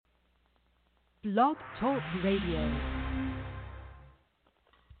Blog Talk Radio.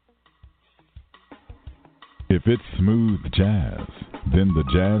 If it's smooth jazz, then the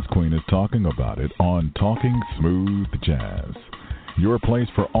Jazz Queen is talking about it on Talking Smooth Jazz. Your place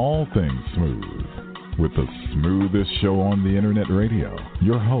for all things smooth. With the smoothest show on the internet radio,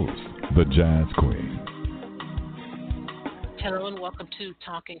 your host, the Jazz Queen. Hello and welcome to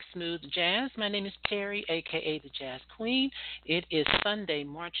Talking Smooth Jazz. My name is Terry, a.k.a. the Jazz Queen. It is Sunday,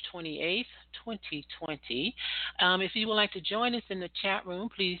 March 28th, 2020. If you would like to join us in the chat room,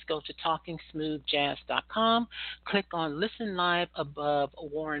 please go to TalkingSmoothJazz.com. Click on Listen Live above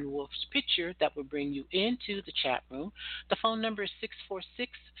Warren Wolf's picture. That will bring you into the chat room. The phone number is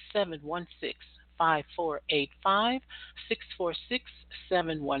 646-716-5485,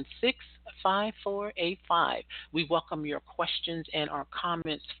 646-716-5485. We welcome your questions and our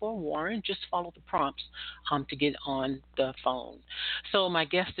comments for Warren. Just follow the prompts to get on the phone. So my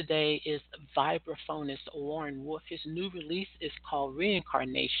guest today is vibraphonist Warren Wolf. His new release is called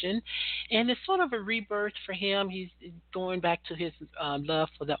Reincarnation, and it's sort of a rebirth for him. He's going back to his love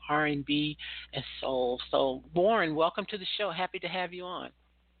for the R&B and soul. So Warren, welcome to the show. Happy to have you on.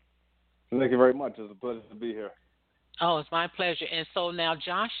 Thank you very much. It's a pleasure to be here. Oh, it's my pleasure. And so now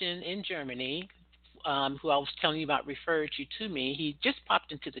Josh in Germany, who I was telling you about, referred you to me. He just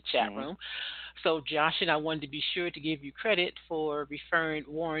popped into the chat room. So Josh and I wanted to be sure to give you credit for referring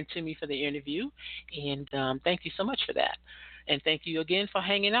Warren to me for the interview. And thank you so much for that. And thank you again for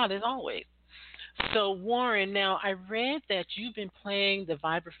hanging out as always. So Warren, now I read that you've been playing the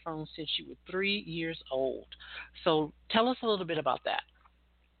vibraphone since you were 3 years old. So tell us a little bit about that.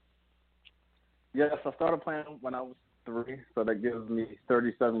 Yes, I started playing when I was 3, so that gives me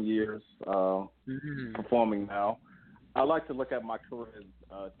 37 years performing now. I like to look at my career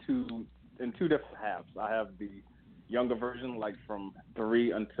in two different halves. I have the younger version, like from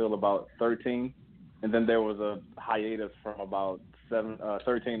 3 until about 13, and then there was a hiatus from about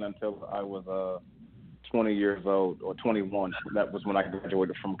 13 until I was 20 years old, or 21. That was when I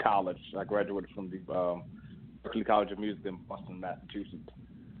graduated from college. I graduated from the Berklee College of Music in Boston, Massachusetts.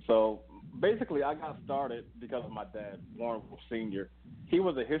 So basically, I got started because of my dad, Warren Wolf Sr. He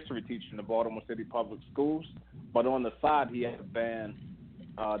was a history teacher in the Baltimore City Public Schools, but on the side, he had a band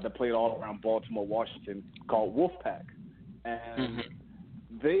that played all around Baltimore, Washington, called Wolfpack. And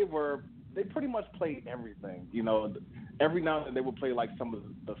they pretty much played everything. You know, every now and then they would play like some of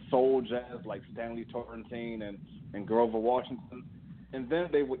the soul jazz, like Stanley Torrentine and Grover Washington. And then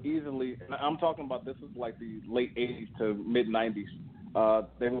they would easily, and I'm talking about, this is like the late 80s to mid 90s.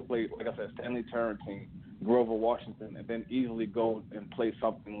 They would play, like I said, Stanley Torrentine, Grover Washington, and then easily go and play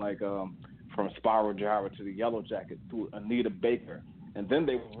something like from Spiral Gyra to the Yellow Jacket to Anita Baker. And then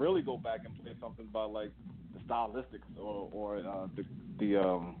they would really go back and play something about like the Stylistics or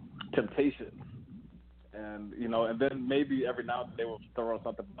the Temptations. And, you know, and then maybe every now and then they would throw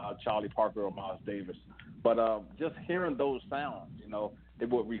something about Charlie Parker or Miles Davis. But just hearing those sounds, you know, they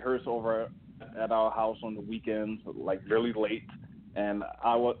would rehearse over at our house on the weekends, like really late. And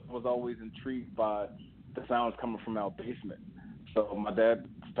I was always intrigued by the sounds coming from our basement. So my dad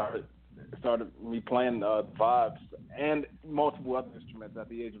started me playing vibes and multiple other instruments at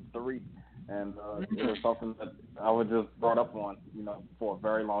the age of 3. And it was something that I was just brought up on, you know, for a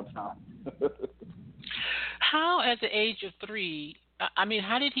very long time. How, at the age of 3, I mean,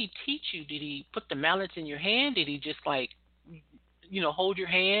 how did he teach you? Did he put the mallets in your hand? Did he just, like, you know, hold your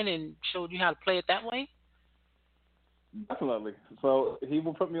hand and showed you how to play it that way? Definitely. So he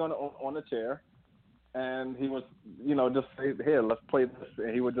would put me on a chair, and he would, you know, just say, "Here, let's play this."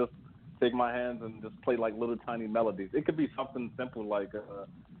 And he would just take my hands and just play like little tiny melodies. It could be something simple like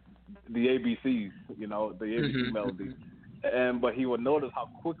the ABCs, you know, the ABC melodies. But he would notice how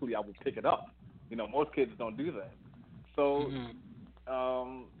quickly I would pick it up. You know, most kids don't do that. So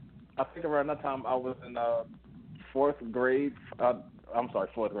I think around that time I was in fourth grade. I was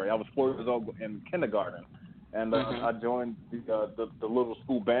 4 years old in kindergarten. And I joined the little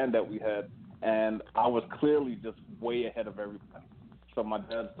school band that we had, and I was clearly just way ahead of everybody. So my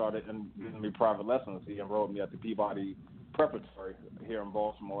dad started giving me private lessons. He enrolled me at the Peabody Preparatory here in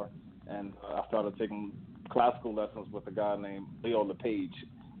Baltimore, and I started taking classical lessons with a guy named Leo LePage.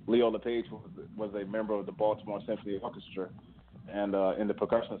 Leo LePage was a member of the Baltimore Symphony Orchestra, and in the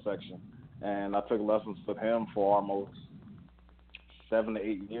percussion section. And I took lessons with him for almost 7 to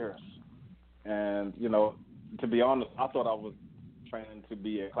 8 years. And, you know, to be honest, I thought I was training to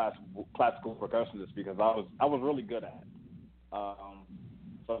be a classical percussionist because I was really good at it.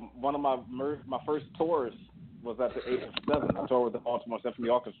 So one of my first tours was at the age of 7. I toured with the Baltimore Symphony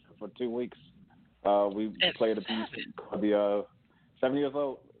Orchestra for 2 weeks. We played a piece called the 7 years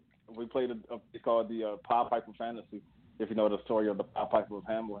old. we played a piece called the Pied Piper Fantasy, if you know the story of the Pied Piper of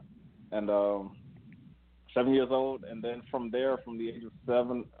Hamelin. And 7 years old, and then from there, from the age of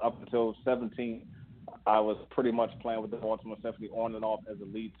 7 up until 17, I was pretty much playing with the Baltimore Symphony on and off as a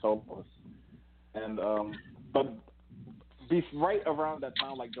lead soloist. And but right around that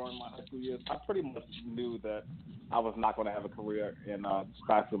time, like during my high school years, I pretty much knew that I was not going to have a career in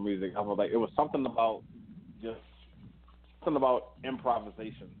classical music. I was like, it was something about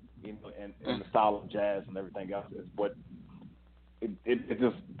improvisation, you know, and the style of jazz and everything else is what it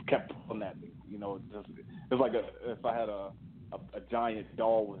just kept pulling at me, you know. It's like if I had a giant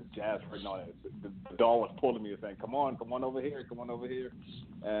doll with jazz written on it, the doll was pulling me and saying, come on over here,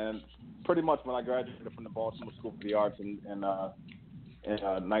 and pretty much when I graduated from the Baltimore School of the Arts in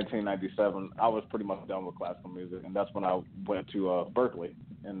 1997, I was pretty much done with classical music, and that's when I went to Berkeley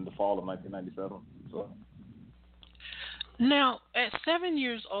in the fall of 1997. So. Now, at 7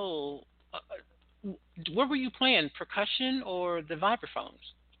 years old, what were you playing, percussion or the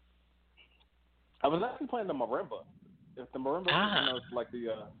vibraphones? I was actually playing the marimba. If the marimba, you know, it's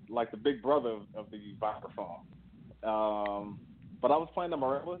like the big brother of the vibraphone. But I was playing the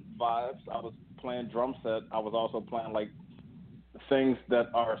marimba vibes. I was playing drum set. I was also playing like things that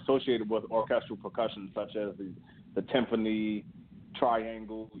are associated with orchestral percussion, such as the timpani,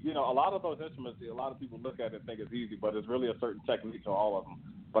 triangle. You know, a lot of those instruments, a lot of people look at it and think it's easy, but it's really a certain technique to all of them.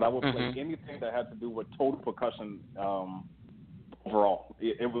 But I would play anything that had to do with total percussion overall.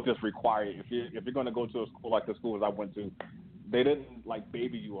 It was just required. If you're going to go to a school like the schools I went to, they didn't like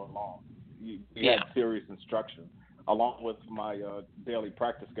baby you along. You had serious instruction along with my daily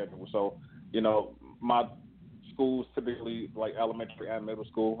practice schedule. So, you know, my schools typically like elementary and middle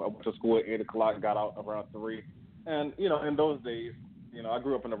school. I went to school at 8 o'clock, got out around 3. And, you know, in those days, you know, I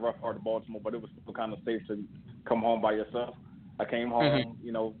grew up in the rough part of Baltimore, but it was still kind of safe to come home by yourself. I came home,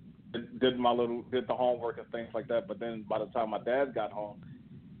 you know, did the homework and things like that. But then by the time my dad got home,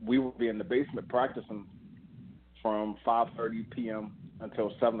 we would be in the basement practicing from 5:30 p.m.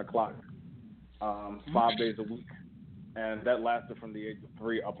 until 7 o'clock, 5 days a week. And that lasted from the age of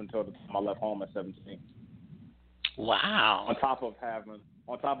 3 up until the time I left home at 17. Wow. On top of having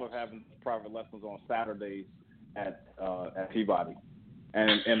private lessons on Saturdays at Peabody.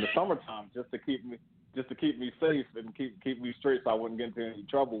 And in the summertime, just to keep me safe and keep me straight, so I wouldn't get into any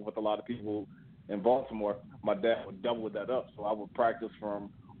trouble with a lot of people in Baltimore, my dad would double that up. So I would practice from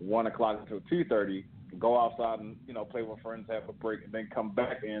 1 o'clock until 2:30, go outside and, you know, play with friends, have a break, and then come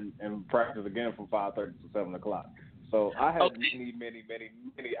back and practice again from 5:30 to 7 o'clock. So I had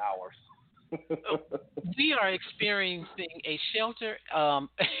many hours. We are experiencing a shelter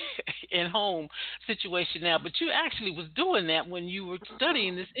in home situation now, but you actually was doing that when you were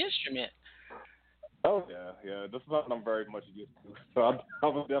studying this instrument. Oh yeah. This is something I'm very much used to. So I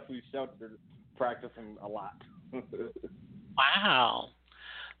was definitely sheltered, practicing a lot. Wow,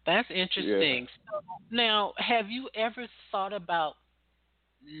 that's interesting. Yeah. So, now, have you ever thought about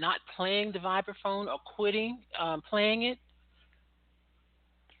not playing the vibraphone or quitting playing it?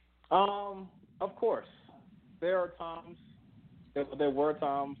 Of course, there were times in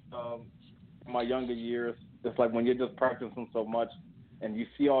my younger years. It's like when you're just practicing so much, and you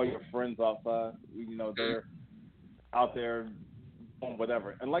see all your friends outside. You know, they're out there doing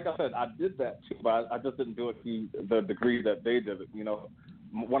whatever. And like I said, I did that too, but I just didn't do it to the degree that they did it. You know,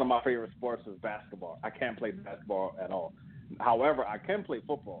 one of my favorite sports is basketball. I can't play basketball at all. However, I can play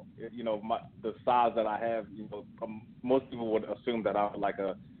football. You know, the size that I have. You know, most people would assume that I'm like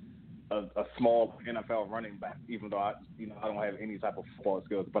a small NFL running back, even though I don't have any type of football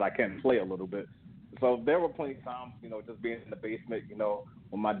skills, but I can play a little bit. So there were plenty of times, you know, just being in the basement, you know,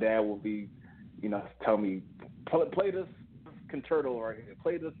 when my dad would be, you know, tell me, play this concerto right here,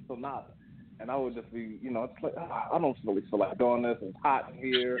 play this sonata, and I would just be, you know, it's like, I don't really feel like doing this. It's hot in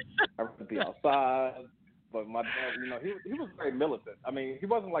here. I want to be outside. But my dad, you know, he was very militant. I mean, he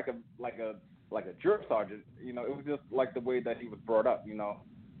wasn't like a drill sergeant. You know, it was just like the way that he was brought up. You know,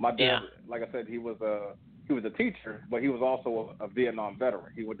 my dad, like I said, he was a teacher, but he was also a Vietnam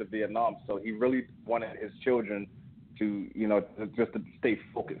veteran. He went to Vietnam, so he really wanted his children to, you know, just to stay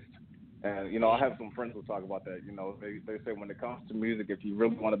focused. And, you know, I have some friends who talk about that. You know, they say when it comes to music, if you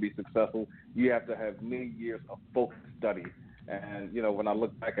really want to be successful, you have to have many years of focused study. And, you know, when I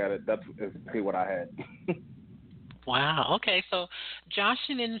look back at it, that's exactly what I had. Wow. Okay. So,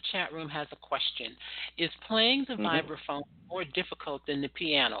 Joshin in the chat room has a question. Is playing the vibraphone more difficult than the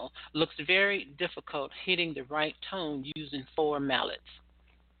piano? Looks very difficult hitting the right tone using 4 mallets.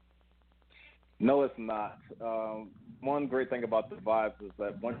 No, it's not. One great thing about the vibes is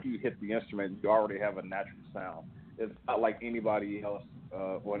that once you hit the instrument, you already have a natural sound. It's not like anybody else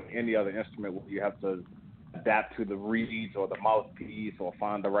or any other instrument where you have to adapt to the reeds or the mouthpiece or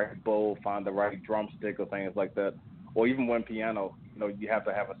find the right bow, find the right drumstick or things like that. Or even when piano, you have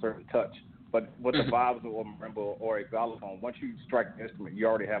to have a certain touch. But with the vibes or marimba or a xylophone, once you strike the instrument, you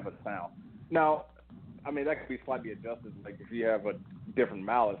already have a sound. Now, I mean, that could be slightly adjusted. Like if you have a different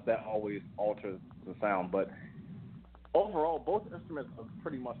mallet, that always alters the sound. But overall, both instruments are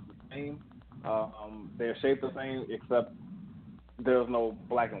pretty much the same. They're shaped the same, except there's no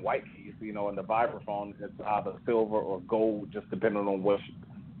black and white keys. In the vibraphone, it's either silver or gold, just depending on what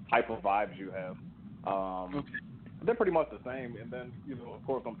type of vibes you have. They're pretty much the same. And then, of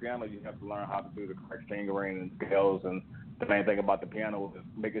course, on piano, you have to learn how to do the correct fingering and scales. And the main thing about the piano is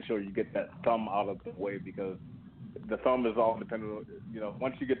making sure you get that thumb out of the way, because the thumb is all dependent on,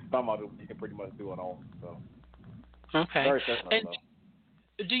 once you get the thumb out of the way, you can pretty much do it all. So, okay. Very similar, And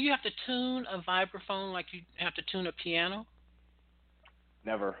do you have to tune a vibraphone like you have to tune a piano?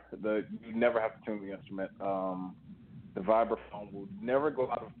 Never. You never have to tune the instrument. The vibraphone will never go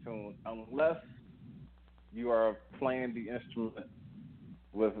out of tune unless you are playing the instrument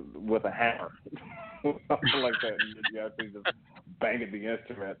with a hammer, something like that. You have to just bang at the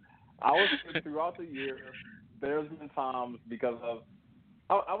instrument. I would say throughout the years, there's been times because of,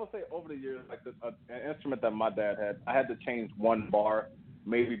 I would say over the years, like an instrument that my dad had, I had to change one bar,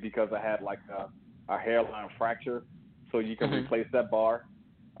 maybe because I had like a hairline fracture, so you can replace that bar.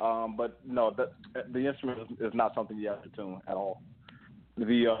 But no, the instrument is not something you have to tune at all.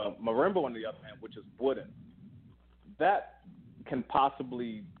 The marimba, on the other hand, which is wooden, that can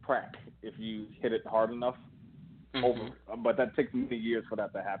possibly crack if you hit it hard enough. But that takes many years for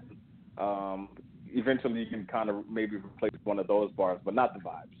that to happen. Eventually, you can kind of maybe replace one of those bars, but not the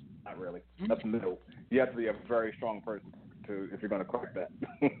vibes. Not really. That's new. You have to be a very strong person if you're going to crack that.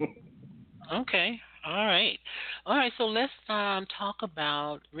 Okay. All right. So let's talk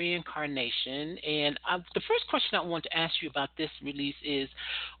about reincarnation. And the first question I want to ask you about this release is,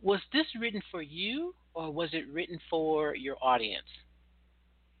 was this written for you or was it written for your audience?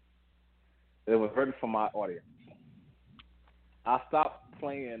 It was written for my audience. I stopped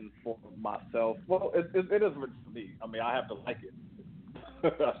playing for myself. Well, it is written for me. I mean, I have to like it.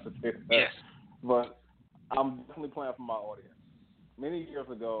 I should say that. Yes. But I'm definitely playing for my audience. Many years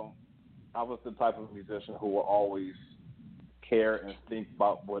ago, I was the type of musician who will always care and think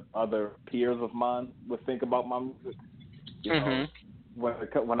about what other peers of mine would think about my music.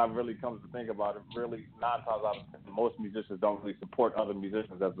 When I really come to think about it, really 9 times out of 10, most musicians don't really support other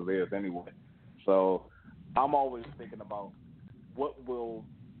musicians as it is anyway. So I'm always thinking about what will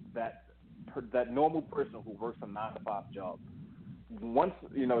that normal person who works a 9-to-5 job, once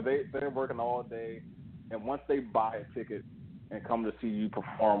they're working all day, and once they buy a ticket and come to see you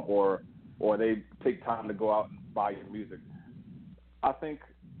perform, or they take time to go out and buy your music, I think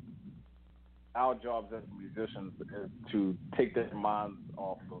our jobs as musicians is to take their minds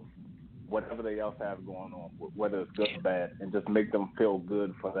off of whatever they else have going on, whether it's good or bad, and just make them feel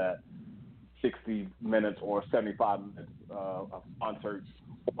good for that 60 minutes or 75 minutes of concert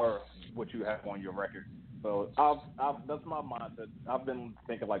or what you have on your record. So that's my mindset. I've been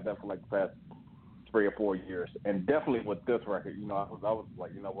thinking like that for like the past 3 or 4 years, and definitely with this record, I was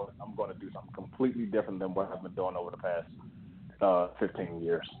like, you know what, I'm going to do something completely different than what I've been doing over the past 15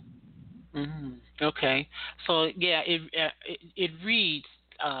 years. Okay, so yeah, it reads.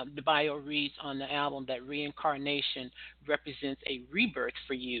 The bio reads on the album that reincarnation represents a rebirth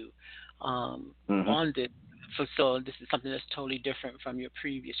for you. On this, so this is something that's totally different from your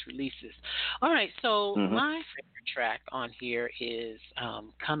previous releases. All right, so my favorite track on here is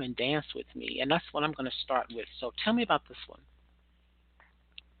 "Come and Dance with Me," and that's what I'm going to start with. So tell me about this one.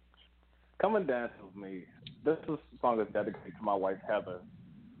 "Come and Dance with Me." This is a song that's dedicated to my wife Heather.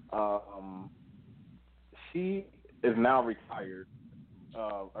 She is now retired.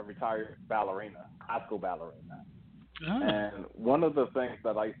 A retired ballerina, high school ballerina. And one of the things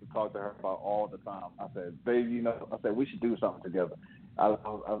that I used to talk to her about all the time, I said, "Babe, I said we should do something together." I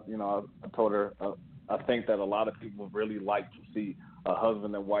told her, I think that a lot of people really like to see a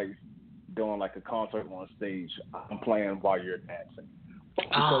husband and wife doing like a concert on stage. I'm playing while you're dancing,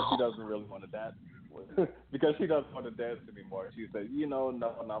 because she doesn't really want to dance. Because she doesn't want to dance anymore. She said, no,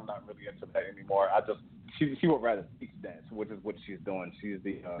 I'm not really into that anymore. She would rather speech dance, which is what she's doing. She's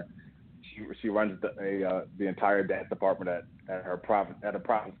she runs the entire dance department at a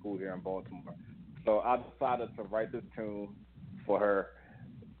private school here in Baltimore. So I decided to write this tune for her,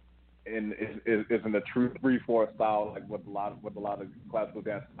 and it's in a true 3/4 style, like what a lot of classical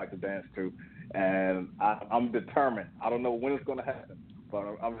dancers like to dance to. And I'm determined. I don't know when it's going to happen, but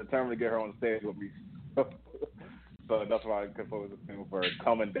I'm determined to get her on stage with me. So that's why I composed the thing for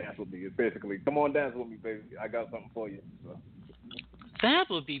 "Come and Dance with Me." It's basically, "Come on, dance with me, baby. I got something for you." So. That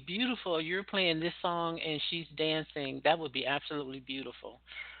would be beautiful. You're playing this song and she's dancing. That would be absolutely beautiful.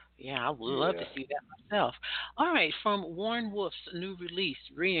 Yeah, I would love to Yeah. see that myself. All right, from Warren Wolf's new release,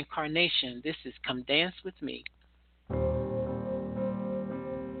 Reincarnation, this is Come Dance With Me.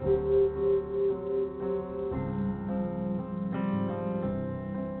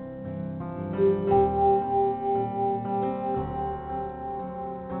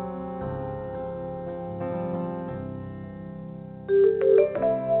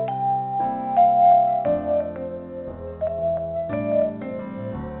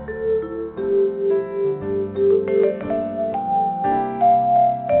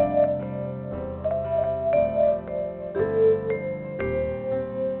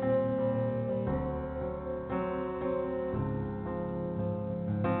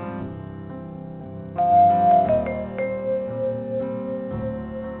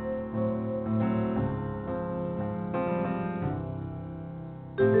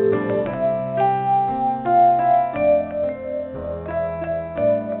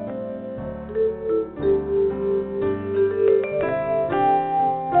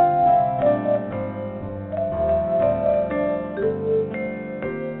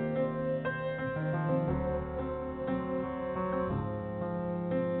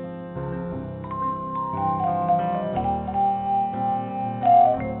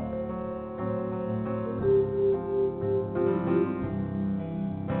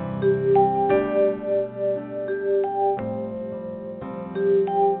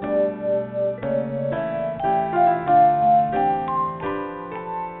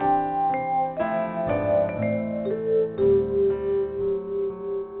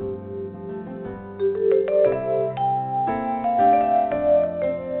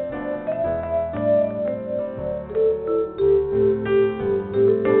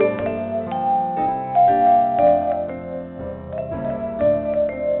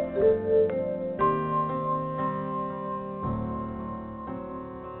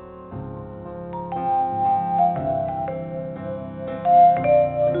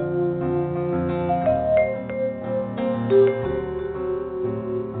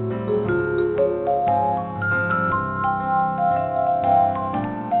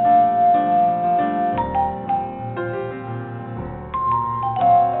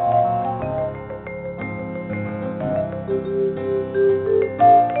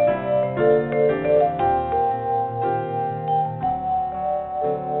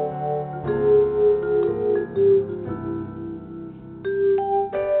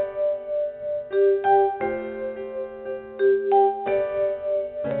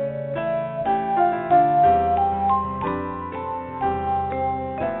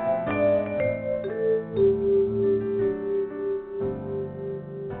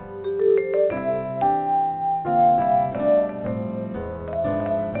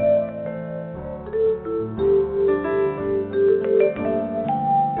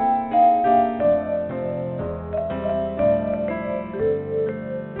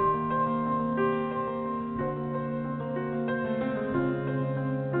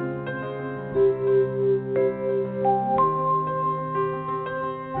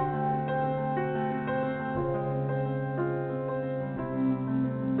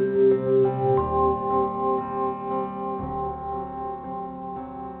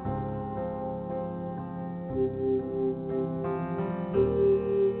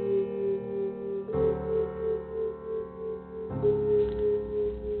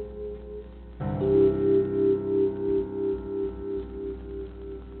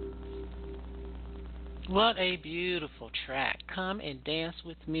 What a beautiful track. Come and Dance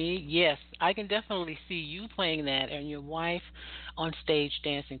with Me. Yes, I can definitely see you playing that and your wife on stage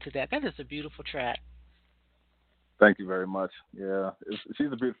dancing to that. That is a beautiful track. Thank you very much. Yeah,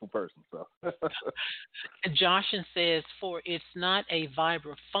 she's a beautiful person. So. Joshin says, for it's not a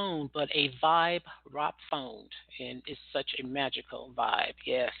vibraphone, but a vibe rock phone. And it's such a magical vibe.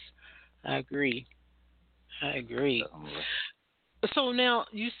 Yes, I agree. I agree. Definitely. So now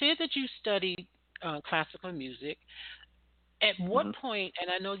you said that you studied classical music. At what Hmm. point, and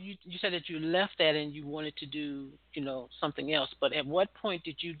I know you said that you left that and you wanted to do, something else, but at what point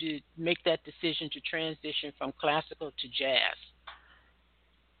did you make that decision to transition from classical to jazz?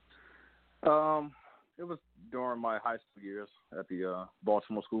 It was during my high school years at the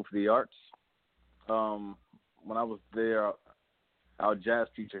Baltimore School for the Arts. Um, when I was there, our jazz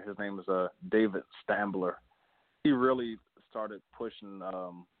teacher, his name is David Stambler. He really started pushing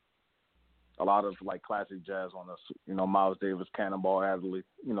a lot of like classic jazz on us. You know, Miles Davis, Cannonball Adderley.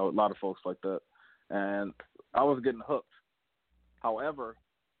 You know, a lot of folks like that. and I was getting hooked. However,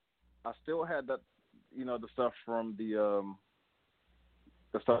 I still had that, the stuff from the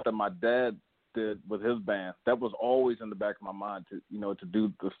stuff that my dad did with his band. That was always in the back of my mind to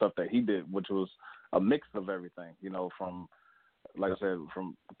do the stuff that he did, which was a mix of everything, from, like I said,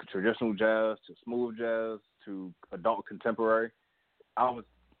 from traditional jazz to smooth jazz to adult contemporary. I was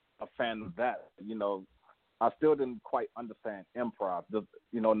a fan of that. I still didn't quite understand improv.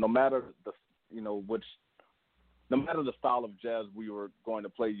 No matter no matter the style of jazz we were going to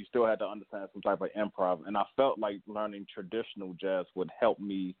play, you still had to understand some type of improv. And I felt like learning traditional jazz would help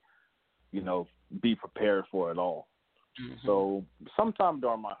me, be prepared for it all. Mm-hmm. So sometime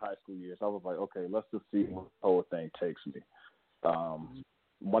during my high school years, I was like, okay, let's just see where the whole thing takes me.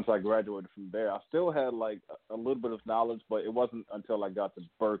 Once I graduated from there, I still had like a little bit of knowledge, but it wasn't until I got to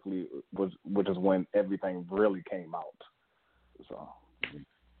Berkeley, which is when everything really came out. So.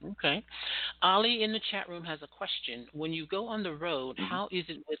 Okay. Ali in the chat room has a question. When you go on the road, how is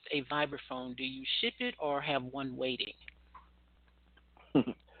it with a vibraphone? Do you ship it or have one waiting?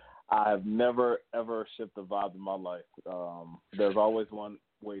 I have never, ever shipped a vibe in my life. There's always one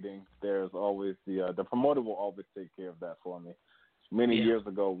waiting. There's always the promoter will always take care of that for me. Many years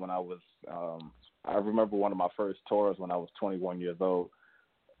ago when I was, I remember one of my first tours when I was 21 years old.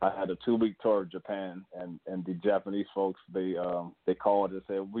 I had a 2-week tour of Japan, and the Japanese folks, they called and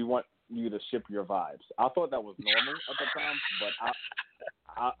said, we want you to ship your vibes. I thought that was normal at the time, but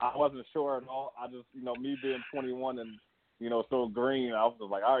I wasn't sure at all. I just, me being 21 and, so green, I was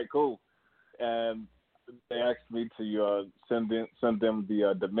just like, all right, cool. And they asked me to send them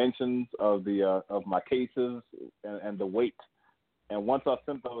the dimensions of my cases and the weight. And once I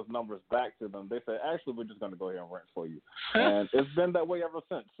sent those numbers back to them, they said, actually, we're just going to go ahead and rent for you. And it's been that way ever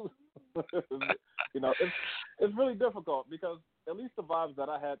since. It's really difficult because at least the vibes that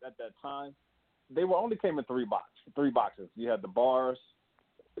I had at that time, they only came in 3 boxes. You had the bars,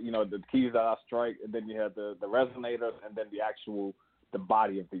 the keys that I strike, and then you had the resonators, and then the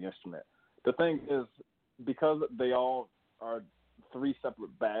body of the instrument. The thing is, because they all are 3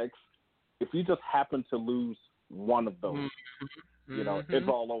 separate bags, if you just happen to lose one of those, it's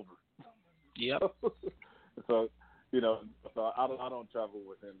all over. Yep. So I don't travel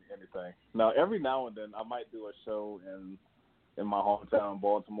with anything. Now, every now and then I might do a show in my hometown,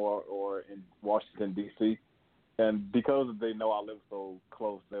 Baltimore, or in Washington, D.C., and because they know I live so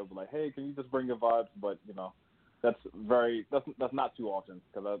close, they'll be like, hey, can you just bring your vibes? But, that's not too often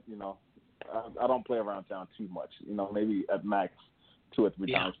because, I don't play around town too much, maybe at max 2 or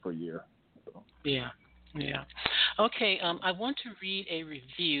 3 times per year. So. Yeah. Yeah. Okay. I want to read a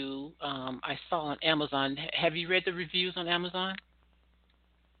review I saw on Amazon. Have you read the reviews on Amazon?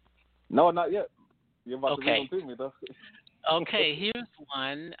 No, not yet. You're about to read them to me, though. Okay. Here's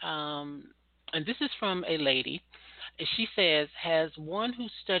one. And this is from a lady. She says, as one who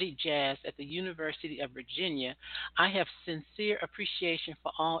studied jazz at the University of Virginia, I have sincere appreciation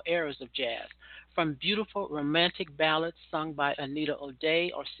for all eras of jazz, from beautiful romantic ballads sung by Anita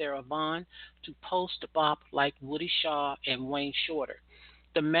O'Day or Sarah Vaughan to post-bop like Woody Shaw and Wayne Shorter.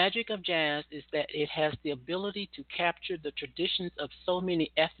 The magic of jazz is that it has the ability to capture the traditions of so many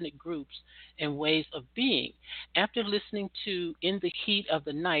ethnic groups and ways of being. After listening to In the Heat of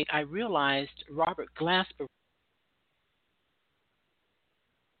the Night, I realized Robert Glasper,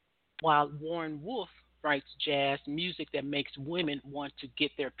 while Warren Wolf writes jazz music that makes women want to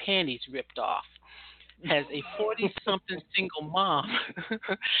get their panties ripped off. As a 40-something single mom,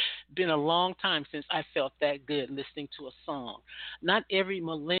 been a long time since I felt that good listening to a song. Not every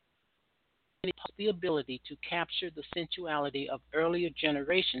millennial has the ability to capture the sensuality of earlier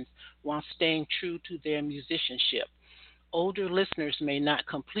generations while staying true to their musicianship. Older listeners may not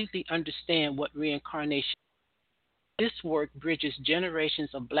completely understand what reincarnation is. This work bridges generations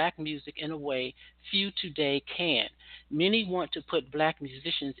of black music in a way few today can. Many want to put black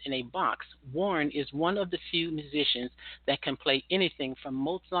musicians in a box. Warren is one of the few musicians that can play anything from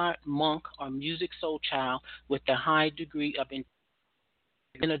Mozart, Monk, or Music Soul Child with a high degree of integrity.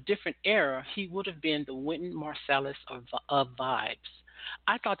 In a different era, he would have been the Wynton Marsalis of vibes.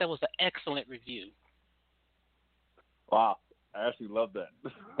 I thought that was an excellent review. Wow. I actually love that.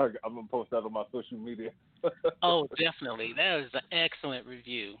 I'm going to post that on my social media. Oh, definitely. That is an excellent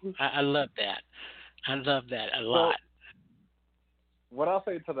review. I love that. I love that a lot. So, what I'll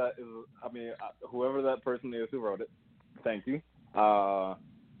say to that is, whoever that person is who wrote it, thank you.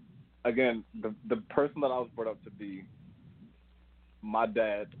 Again, the person that I was brought up to be, my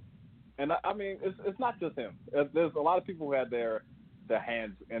dad, and it's not just him. There's a lot of people who had their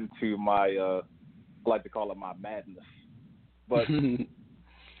hands into my, I like to call it my madness. But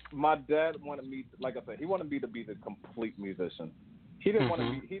my dad wanted me, like I said, he wanted me to be the complete musician. He didn't want to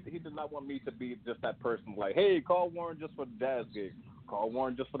be. He did not want me to be just that person. Like, hey, call Warren just for the jazz gig. Call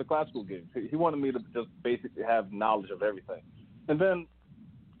Warren just for the classical gigs. He wanted me to just basically have knowledge of everything. And then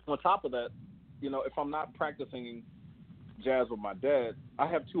on top of that, if I'm not practicing jazz with my dad, I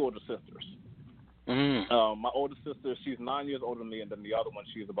have two older sisters. My older sister, she's 9 years older than me, and then the other one,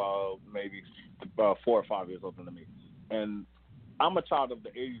 she's about maybe 4 or 5 years older than me. And I'm a child of the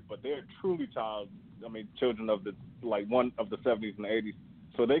 80s, but they're truly children of one of the 70s and the 80s.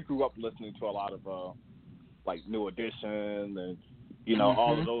 So they grew up listening to a lot of New Edition and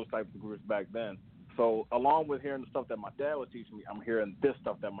all of those types of groups back then. So along with hearing the stuff that my dad was teaching me, I'm hearing this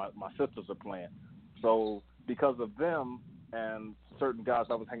stuff that my sisters are playing. So because of them and certain guys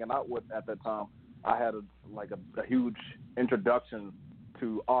I was hanging out with at that time, I had a huge introduction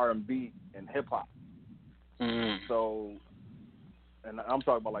to R&B and hip hop. So, and I'm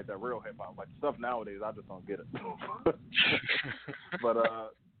talking about that real hip hop, stuff nowadays I just don't get it. but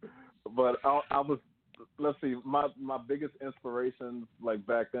I was, let's see, my biggest inspiration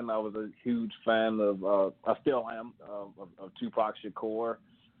back then, I was a huge fan of I still am of Tupac Shakur.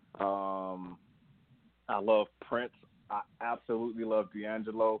 I love Prince. I absolutely love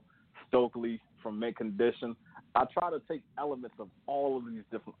D'Angelo, Stokely from Mint Condition. I try to take elements of all of these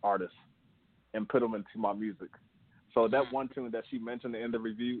different artists and put them into my music. So that one tune that she mentioned in the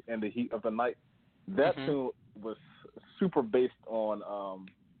review, "In the Heat of the Night," that tune was super based on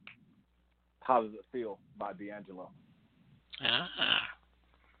 "How Does It Feel" by D'Angelo.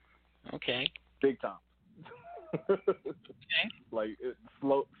 Okay. Big time. Okay. It's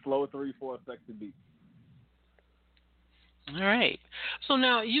slow 3/4 sexy beat. All right. So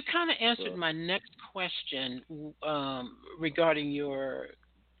now you kind of answered my next question regarding your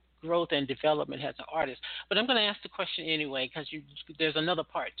growth and development as an artist, but I'm going to ask the question anyway because there's another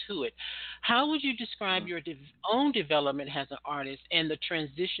part to it. How would you describe your own development as an artist and the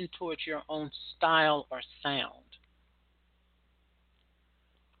transition towards your own style or sound?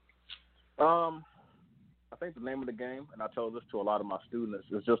 I think the name of the game, and I told this to a lot of my students,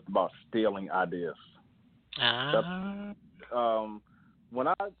 is just about stealing ideas. When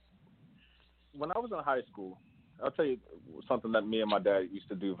I was in high school, I'll tell you something that me and my dad used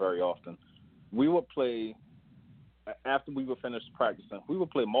to do very often. We would play, after we were finished practicing, we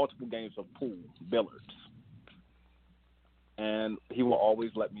would play multiple games of pool, billiards. And he will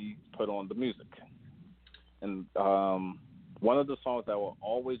always let me put on the music. And one of the songs that I will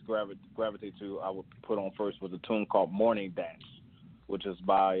always gravitate to, I would put on first, was a tune called Morning Dance, which is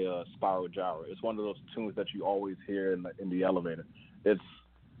by Spiral Gyra. It's one of those tunes that you always hear in the elevator. It's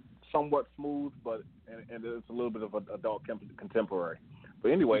somewhat smooth, but and it's a little bit of adult contemporary.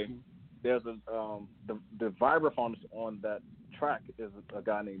 But anyway, there's the vibraphonist on that track is a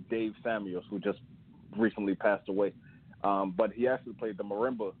guy named Dave Samuels, who just recently passed away. But he actually played a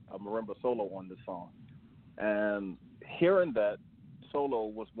marimba solo on this song. And hearing that solo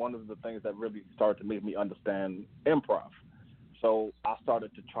was one of the things that really started to make me understand improv. So I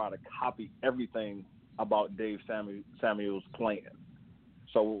started to try to copy everything about Dave Samuels playing.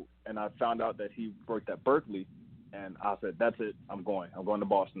 So, and I found out that he worked at Berkeley, and I said, that's it, I'm going to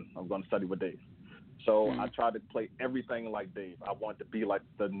Boston. I'm going to study with Dave. So I tried to play everything like Dave. I wanted to be like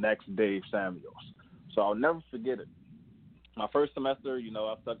the next Dave Samuels. So I'll never forget it. My first semester,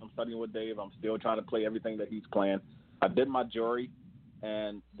 I'm studying with Dave. I'm still trying to play everything that he's playing. I did my jury,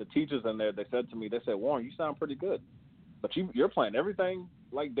 and the teachers in there, they said, Warren, you sound pretty good, but you're playing everything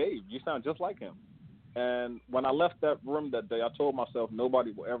like Dave. You sound just like him. And when I left that room that day, I told myself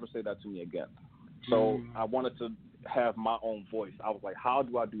nobody will ever say that to me again. So I wanted to have my own voice. I was like, how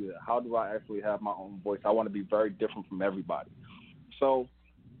do I do that? How do I actually have my own voice? I want to be very different from everybody. So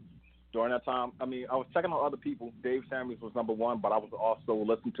during that time, I was checking on other people. Dave Samuels was number one, but I was also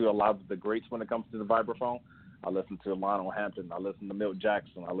listening to a lot of the greats when it comes to the vibraphone. I listened to Lionel Hampton. I listened to Milt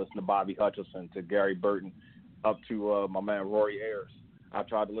Jackson. I listened to Bobby Hutcherson, to Gary Burton, up to my man Rory Ayers. I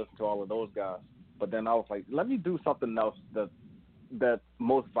tried to listen to all of those guys. But then I was like, let me do something else that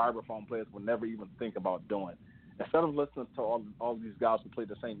most vibraphone players would never even think about doing. Instead of listening to all these guys who play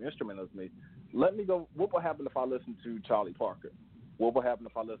the same instrument as me, let me go, what would happen if I listened to Charlie Parker? What would happen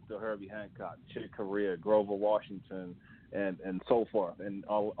if I listened to Herbie Hancock, Chick Corea, Grover Washington, and so forth, and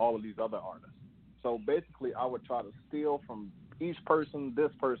all of these other artists? So basically, I would try to steal from each person,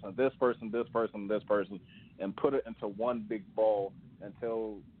 this person, this person, this person, this person, and put it into one big ball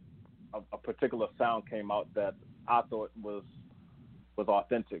until a particular sound came out that I thought was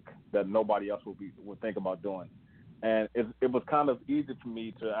authentic, that nobody else would think about doing. And it was kind of easy for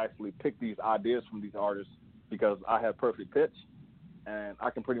me to actually pick these ideas from these artists because I had perfect pitch, and I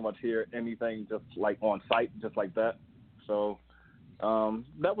can pretty much hear anything just like on site, just like that. So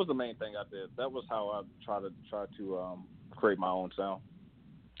that was the main thing I did. That was how I try to create my own sound.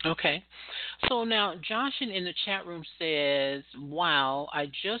 Okay. So now, Johnson in the chat room says, wow, I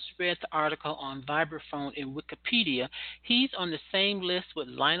just read the article on vibraphone in Wikipedia. He's on the same list with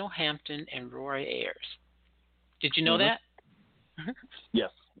Lionel Hampton and Roy Ayers. Did you know that?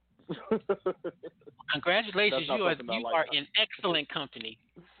 Yes. Congratulations. You are in excellent company.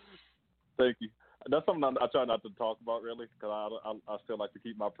 Thank you. That's something I try not to talk about, really, because I still like to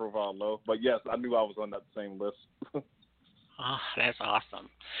keep my profile low. But, yes, I knew I was on that same list. Oh, that's awesome.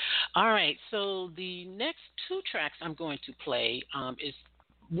 All right, so the next two tracks I'm going to play is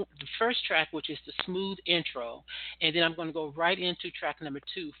the first track, which is the smooth intro, and then I'm going to go right into track number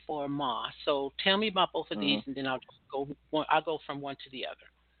 2 for Ma. So tell me about both of these, and then I'll go from one to the other.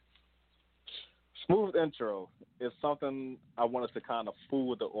 Smooth intro is something I wanted to kind of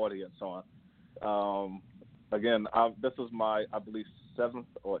fool the audience on. Again, this is my, I believe, 7th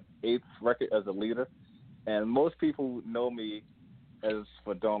or 8th record as a leader. And most people know me as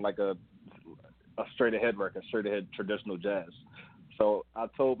for doing like a straight ahead record, straight ahead traditional jazz. So I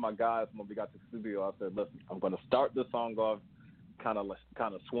told my guys when we got to the studio, I said, listen, I'm going to start this song off kind of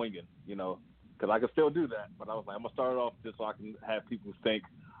swinging, because I can still do that. But I was like, I'm going to start it off just so I can have people think,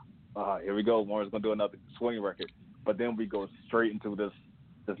 here we go, Warren's going to do another swing record. But then we go straight into this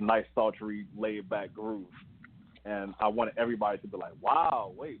nice, sultry, laid back groove. And I wanted everybody to be like,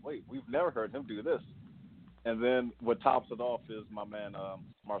 wow, wait, we've never heard him do this. And then what tops it off is my man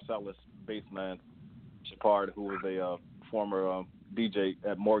Marcellus, bassman Shepard, who was a former DJ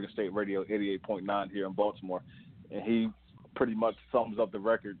at Morgan State Radio 88.9 here in Baltimore. And he pretty much sums up the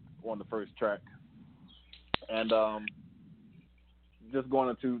record on the first track. And just going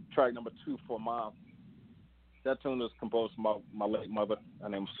into track number 2 for Mom. That tune is composed from my late mother. Her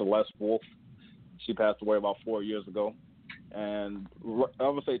name is Celeste Wolf. She passed away about 4 years ago. And I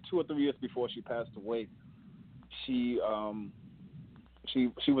would say 2 or 3 years before she passed away, she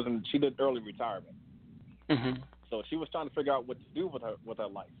did early retirement. Mm-hmm. So she was trying to figure out what to do with her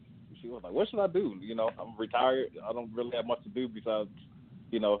life. She was like, what should I do? I'm retired. I don't really have much to do besides,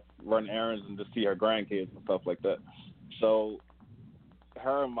 run errands and just see her grandkids and stuff like that. So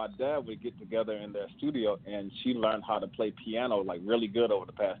her and my dad would get together in their studio, and she learned how to play piano like really good over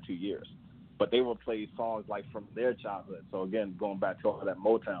the past 2 years. But they would play songs like from their childhood. So again, going back to all that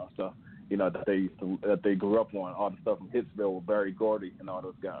Motown stuff, that they grew up on, all the stuff from Hitsville with Barry Gordy and all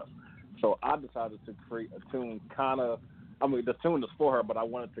those guys. So I decided to create a tune the tune is for her, but I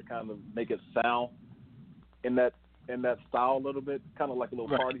wanted to kind of make it sound in that style a little bit, kind of like a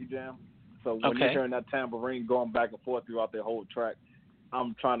little party jam. So when you're hearing that tambourine going back and forth throughout the whole track,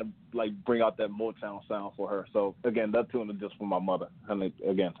 I'm trying to like bring out that Motown sound for her. So again, that tune is just for my mother. Her name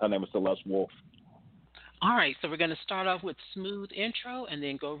is Celeste Wolf. All right, so we're going to start off with smooth intro and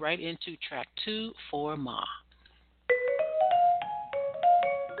then go right into track 2 for Ma.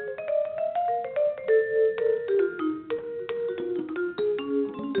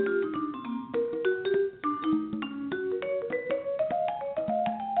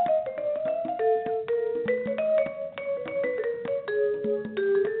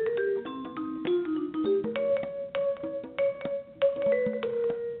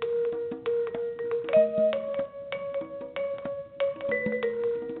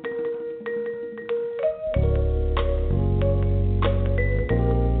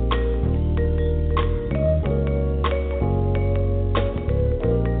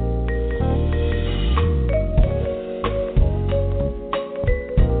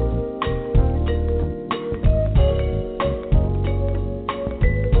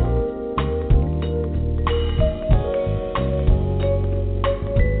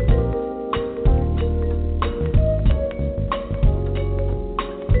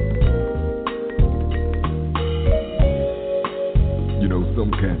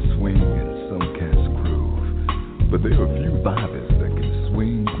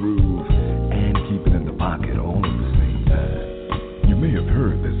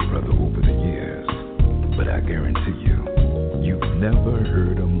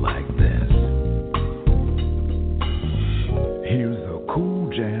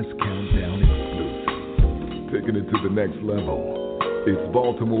 Next level. It's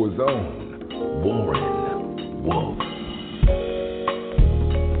Baltimore's own Warren Wolf.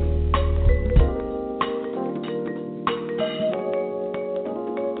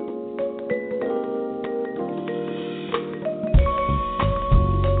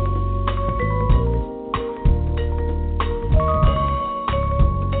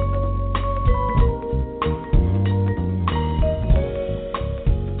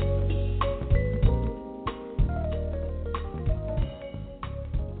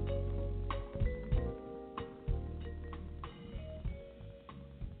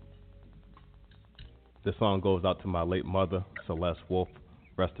 This song goes out to my late mother, Celeste Wolf.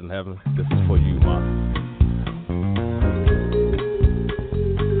 Rest in heaven. This is for you, Ma.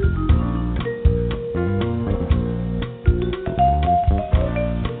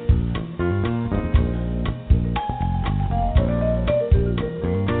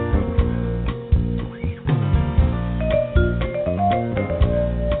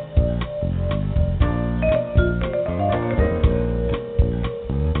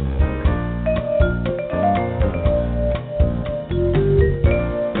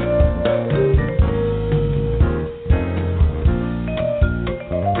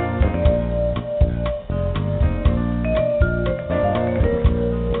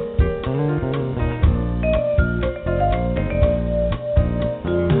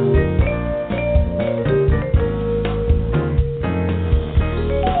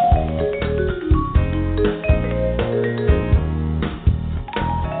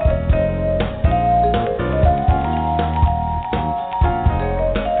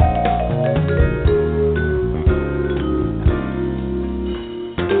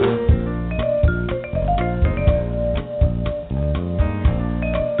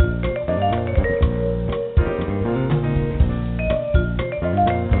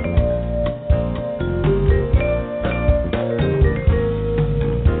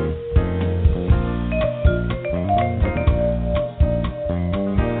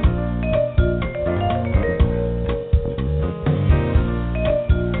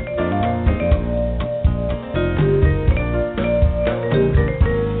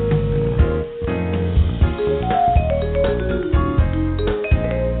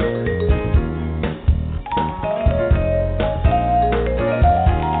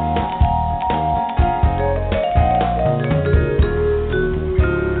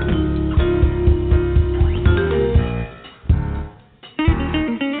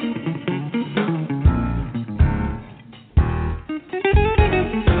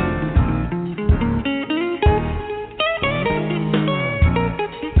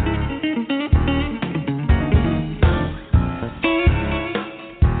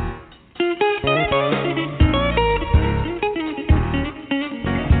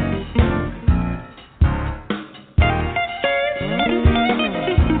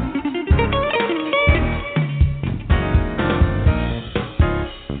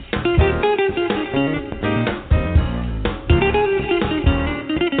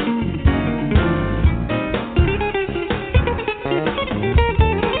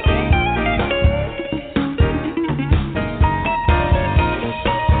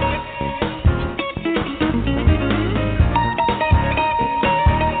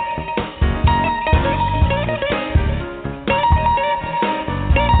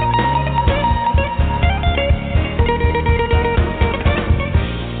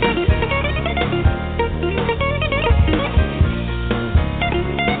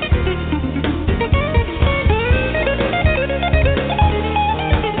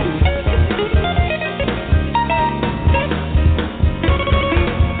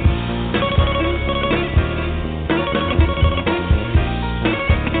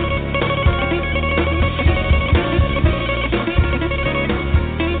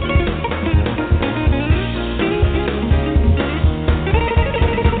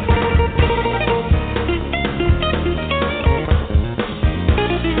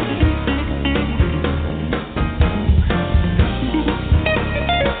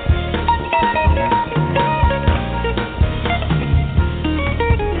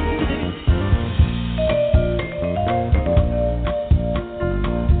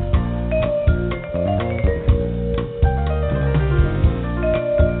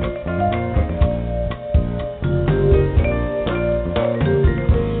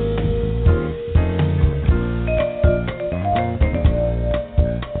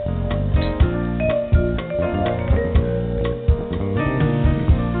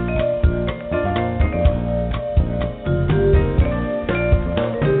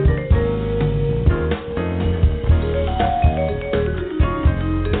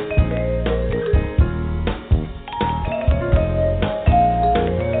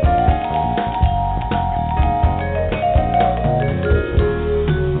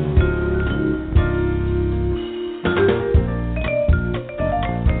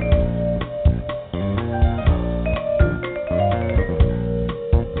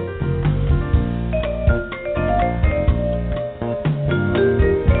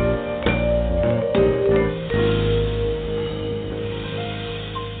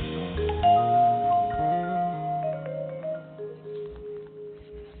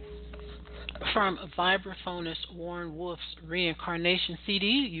 From Vibraphonist Warren Wolf's Reincarnation CD,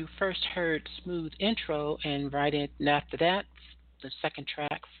 you first heard Smooth Intro, and right in after that, the second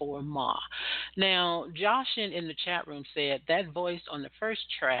track for Ma. Now, Josh in the chat room said that voice on the first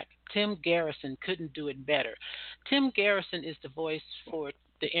track, Tim Garrison couldn't do it better. Tim Garrison is the voice for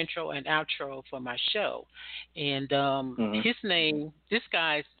the intro and outro for my show. And his name, this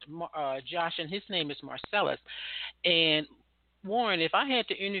guy's Josh, and his name is Marcellus. And Warren, if I had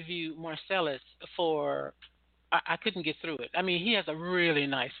to interview Marcellus for, I couldn't get through it. I mean, he has a really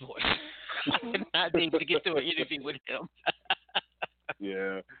nice voice. I would not be able to get through an interview with him.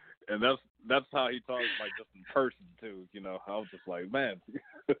 Yeah, and that's how he talks, like just in person too. You know, I was just like, man,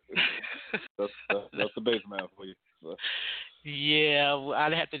 that's the bass man for you. So. Yeah, well,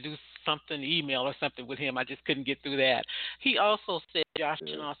 I'd have to do something, email or something with him. I just couldn't get through that. He also said, Josh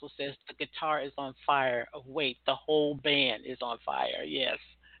also says the guitar is on fire. Oh, wait, the whole band is on fire. Yes,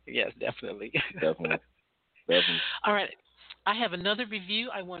 definitely. Definitely. All right, I have another review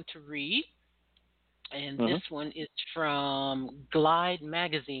I want to read. And this one is from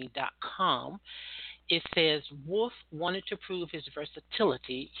glidemagazine.com. It says, Wolf wanted to prove his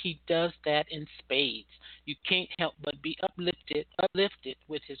versatility. He does that in spades. You can't help but be uplifted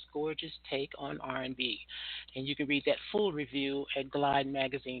with his gorgeous take on R&B. And you can read that full review at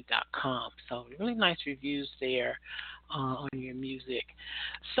glidemagazine.com. So really nice reviews there on your music.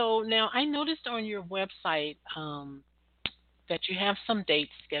 So now I noticed on your website that you have some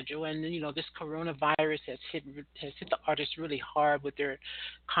dates scheduled, and this coronavirus has hit the artists really hard with their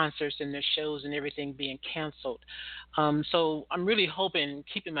concerts and their shows and everything being canceled. So I'm really hoping,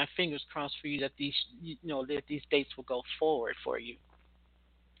 keeping my fingers crossed for you, that these dates will go forward for you.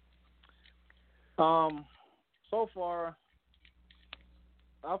 So far,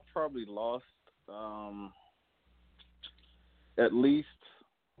 I've probably lost at least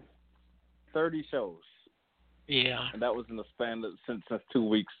 30 shows. Yeah, and that was in the span of since 2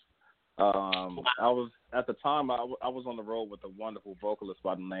 weeks. I was at the time I was on the road with a wonderful vocalist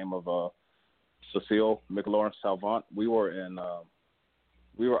by the name of Cecile McLaurin Salvant. We were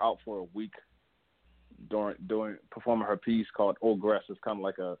out for a week during performing her piece called Ogress. It's kind of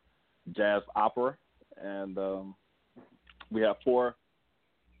like a jazz opera, and we have four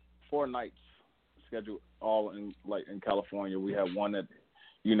nights scheduled all in California. We have one at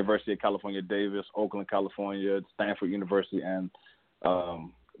University of California, Davis, Oakland, California, Stanford University, and Walt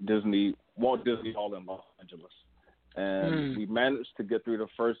Disney Hall in Los Angeles. And we managed to get through the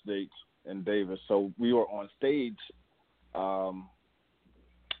first date in Davis. So we were on stage doing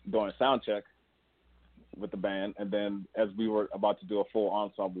sound check with the band, and then as we were about to do a full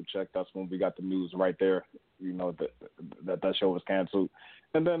ensemble check, that's when we got the news right there, that show was canceled.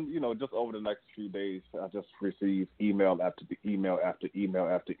 And then, just over the next few days, I just received email after email after email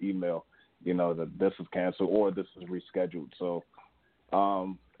after email, that this is canceled or this is rescheduled. So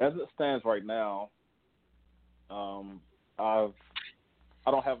as it stands right now, I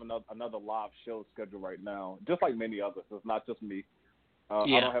don't have another live show scheduled right now, just like many others. It's not just me. I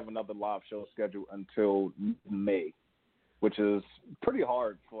don't have another live show scheduled until May, which is pretty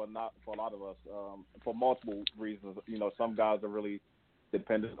hard for a lot of us for multiple reasons. Some guys are really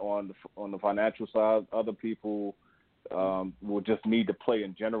dependent on the financial side. Other people will just need to play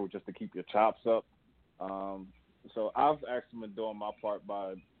in general just to keep your chops up. So I've actually been doing my part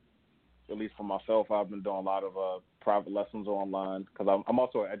by, at least for myself, I've been doing a lot of private lessons online because I'm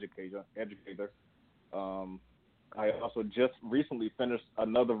also an educator. I also just recently finished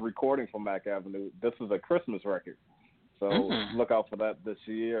another recording for Mac Avenue. This is a Christmas record, so look out for that this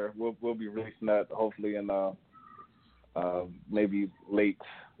year. We'll be releasing that hopefully in maybe late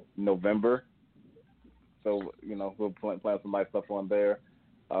November. So we'll plan some nice stuff on there.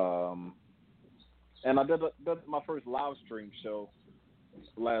 And I did my first live stream show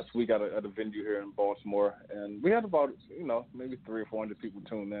last week at a venue here in Baltimore, and we had about maybe 300 or 400 people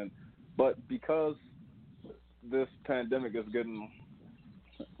tune in. But because this pandemic is getting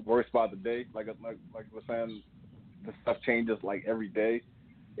worse by the day, like we're saying, the stuff changes like every day.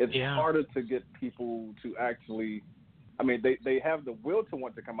 It's harder to get people to actually. I mean, they have the will to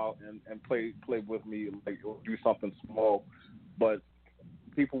want to come out and play with me, or do something small, but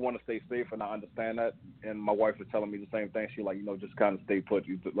people want to stay safe, and I understand that. And my wife was telling me the same thing. She's like, just kind of stay put.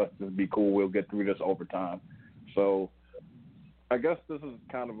 Let's just be cool. We'll get through this over time. So I guess this is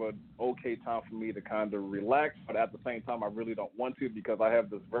kind of an okay time for me to kind of relax, but at the same time, I really don't want to because I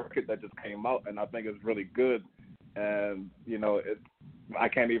have this record that just came out, and I think it's really good. And, I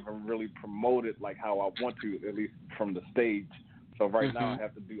can't even really promote it like how I want to, at least from the stage. So right now I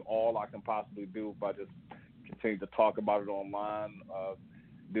have to do all I can possibly do by just continue to talk about it online,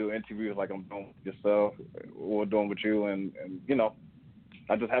 do interviews like I'm doing with yourself or doing with you, and you know,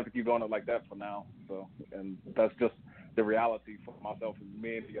 I just have to keep doing it like that for now. So, and that's just the reality for myself and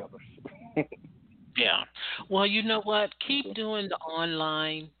me and the others. Yeah. Well, you know what? Keep doing the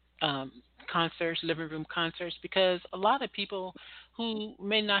online concerts, living room concerts, because a lot of people who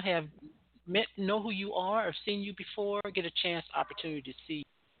may not have know who you are or seen you before get a chance, opportunity to see you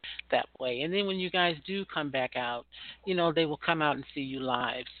that way. And then when you guys do come back out, you know, they will come out and see you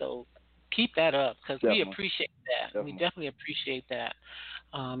live. So keep that up because we appreciate that. Definitely. We definitely appreciate that.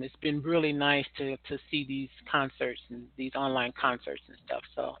 It's been really nice to see these concerts and these online concerts and stuff.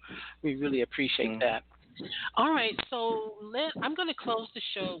 So we really appreciate that. All right, so I'm going to close the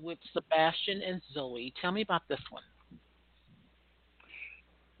show with Sebastian and Zoe. Tell me about this one.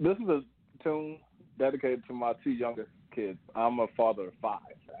 This is a tune dedicated to my 2 youngest kids. I'm a father of 5,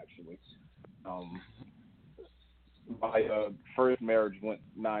 actually. My first marriage went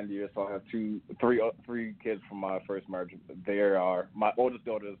 9 years, so I have three kids from my first marriage. My oldest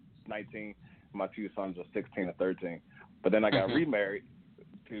daughter is 19, my 2 sons are 16 and 13. But then I got remarried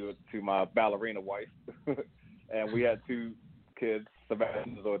to my ballerina wife, and we had 2 kids.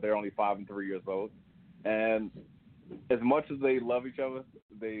 Sebastian and Zoe, they're only 5 and 3 years old, and as much as they love each other,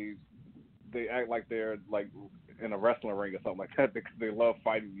 they act like they're like in a wrestling ring or something like that because they love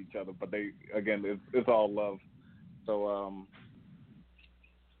fighting each other. But it's all love. So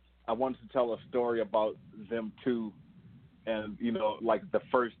I wanted to tell a story about them 2, and you know, like the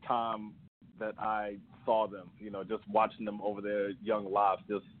first time that I saw them, you know, just watching them over their young lives,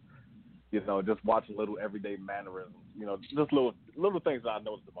 just watching little everyday mannerisms, you know, just little things that I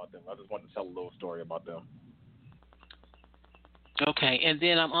noticed about them. I just wanted to tell a little story about them. Okay, and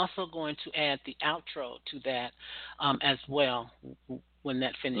then I'm also going to add the outro to that as well when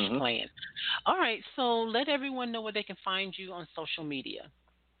that finished playing. All right, so let everyone know where they can find you on social media.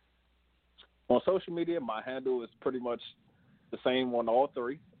 On social media, my handle is pretty much the same on all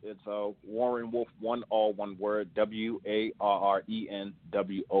 3. It's Warren Wolf 1, all one word, WARRENWOLF,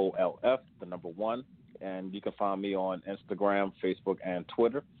 the number 1. And you can find me on Instagram, Facebook, and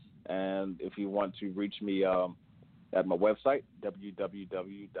Twitter. And if you want to reach me at my website,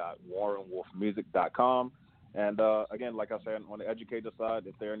 www.warrenwolfmusic.com. And again, like I said, on the educator side,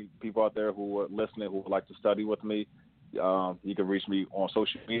 if there are any people out there who are listening who would like to study with me, you can reach me on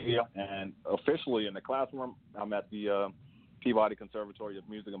social media. And officially in the classroom, I'm at the Peabody Conservatory of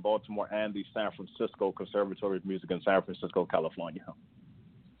Music in Baltimore and the San Francisco Conservatory of Music in San Francisco, California.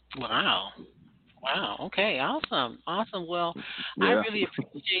 Wow. Okay. Awesome. Well, yeah. I really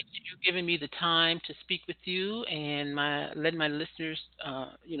appreciate you giving me the time to speak with you and letting my listeners,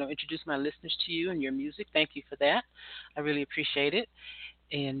 introduce my listeners to you and your music. Thank you for that. I really appreciate it.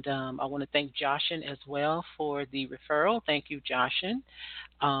 And I want to thank Joshin as well for the referral. Thank you, Joshin.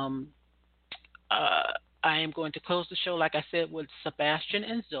 I am going to close the show, like I said, with Sebastian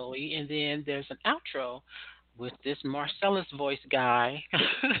and Zoe, and then there's an outro with this Marcellus voice guy. I'm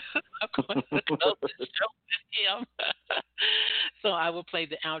going to close the show with him. So I will play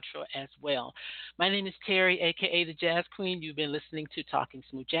the outro as well. My name is Terry, a.k.a. the Jazz Queen. You've been listening to Talking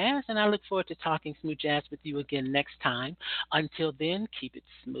Smooth Jazz, and I look forward to talking smooth jazz with you again next time. Until then, keep it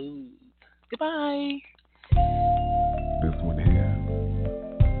smooth. Goodbye. This one here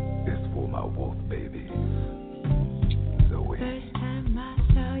is for my wolf babies. Zoe. First time I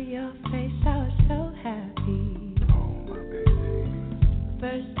saw your face, I was so happy. Oh, my baby.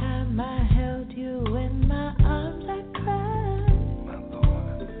 First time I held you in my arms, I cried. My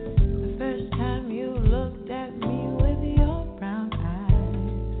Lord. The first time you looked at me with your brown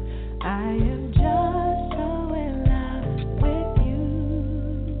eyes, I am just so in love with you.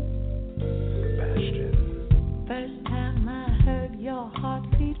 Sebastian. First time I heard your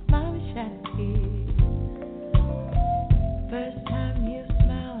heartbeat, my shanty. First time you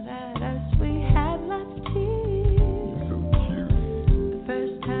smiled at us, we had lots of tears. So cute. The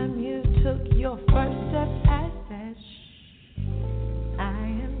first time you took your first step, I said, shh. I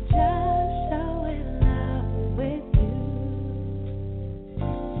am just so in love with you.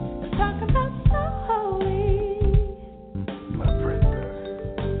 Let's talk about so holy. My princess.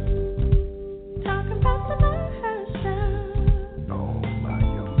 Talk about the version. Oh, my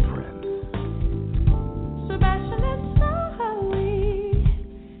young prince. Sebastian and so holy.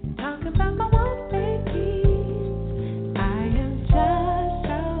 Talk about my wolf babies. I am just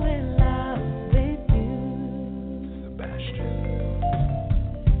so in love with you. Sebastian.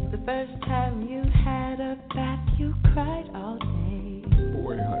 The first time you had a bath, you cried all day.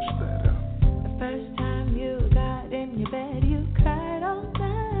 Boy, hush that up. The first time you got in your bed, you cried all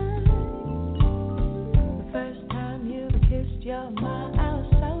night. The first time you kissed your mom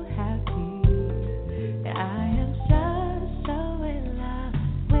outside.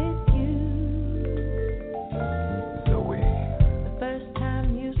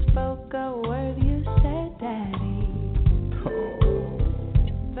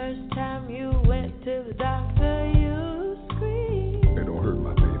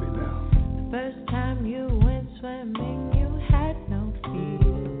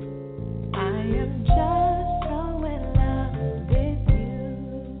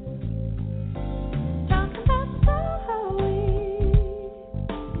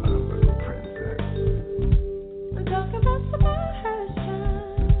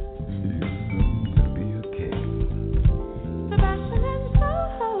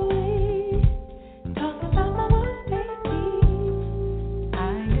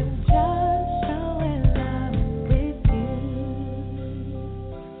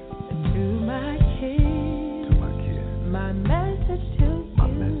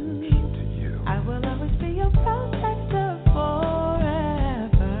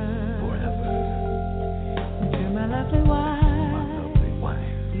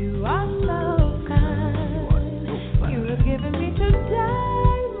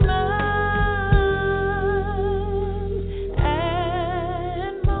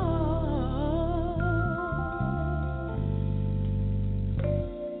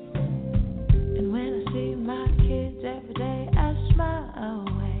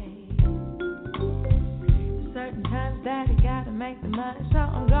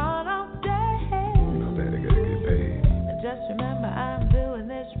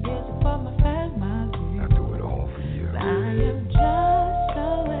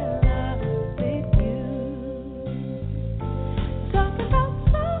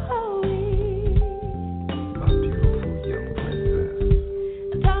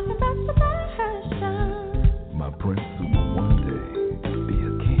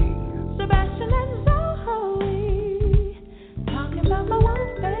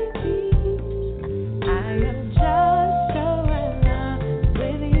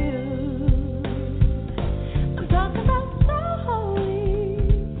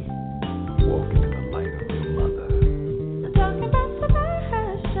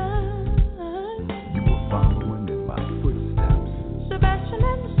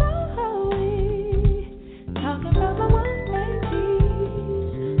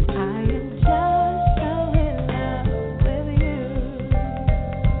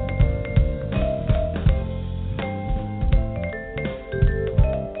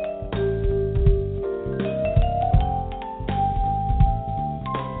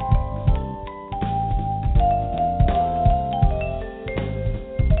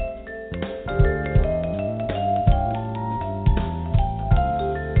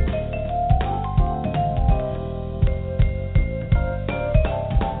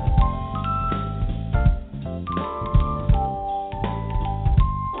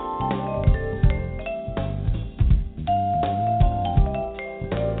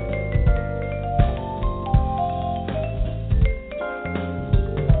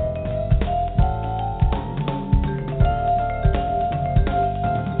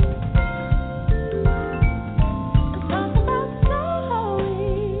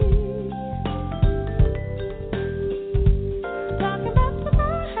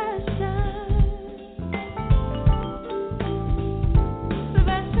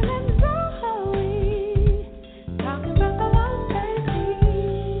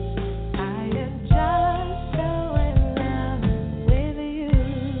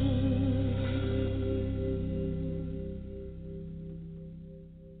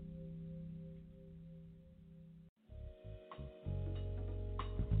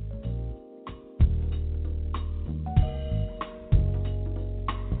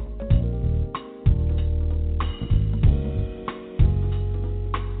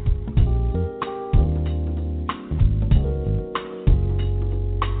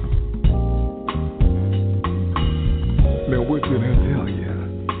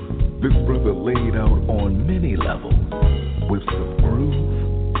 laid out on many levels with some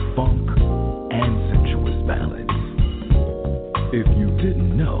groove, funk, and sensuous ballads. If you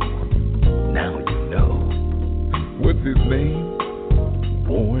didn't know, now you know. What's his name?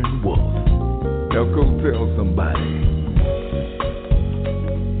 Warren Wolf. Now go tell somebody.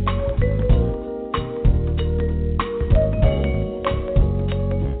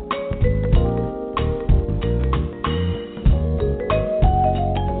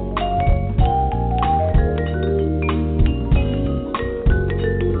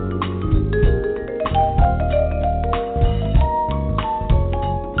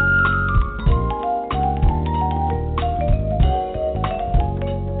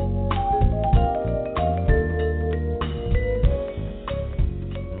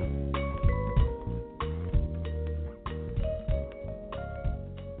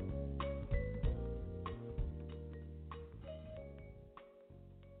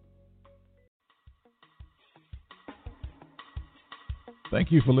 Thank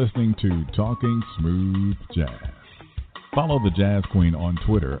you for listening to Talking Smooth Jazz. Follow the Jazz Queen on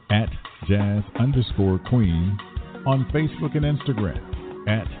Twitter at Jazz_Queen, on Facebook and Instagram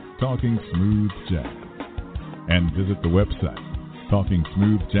at Talking Smooth Jazz, and visit the website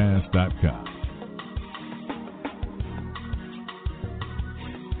talkingsmoothjazz.com.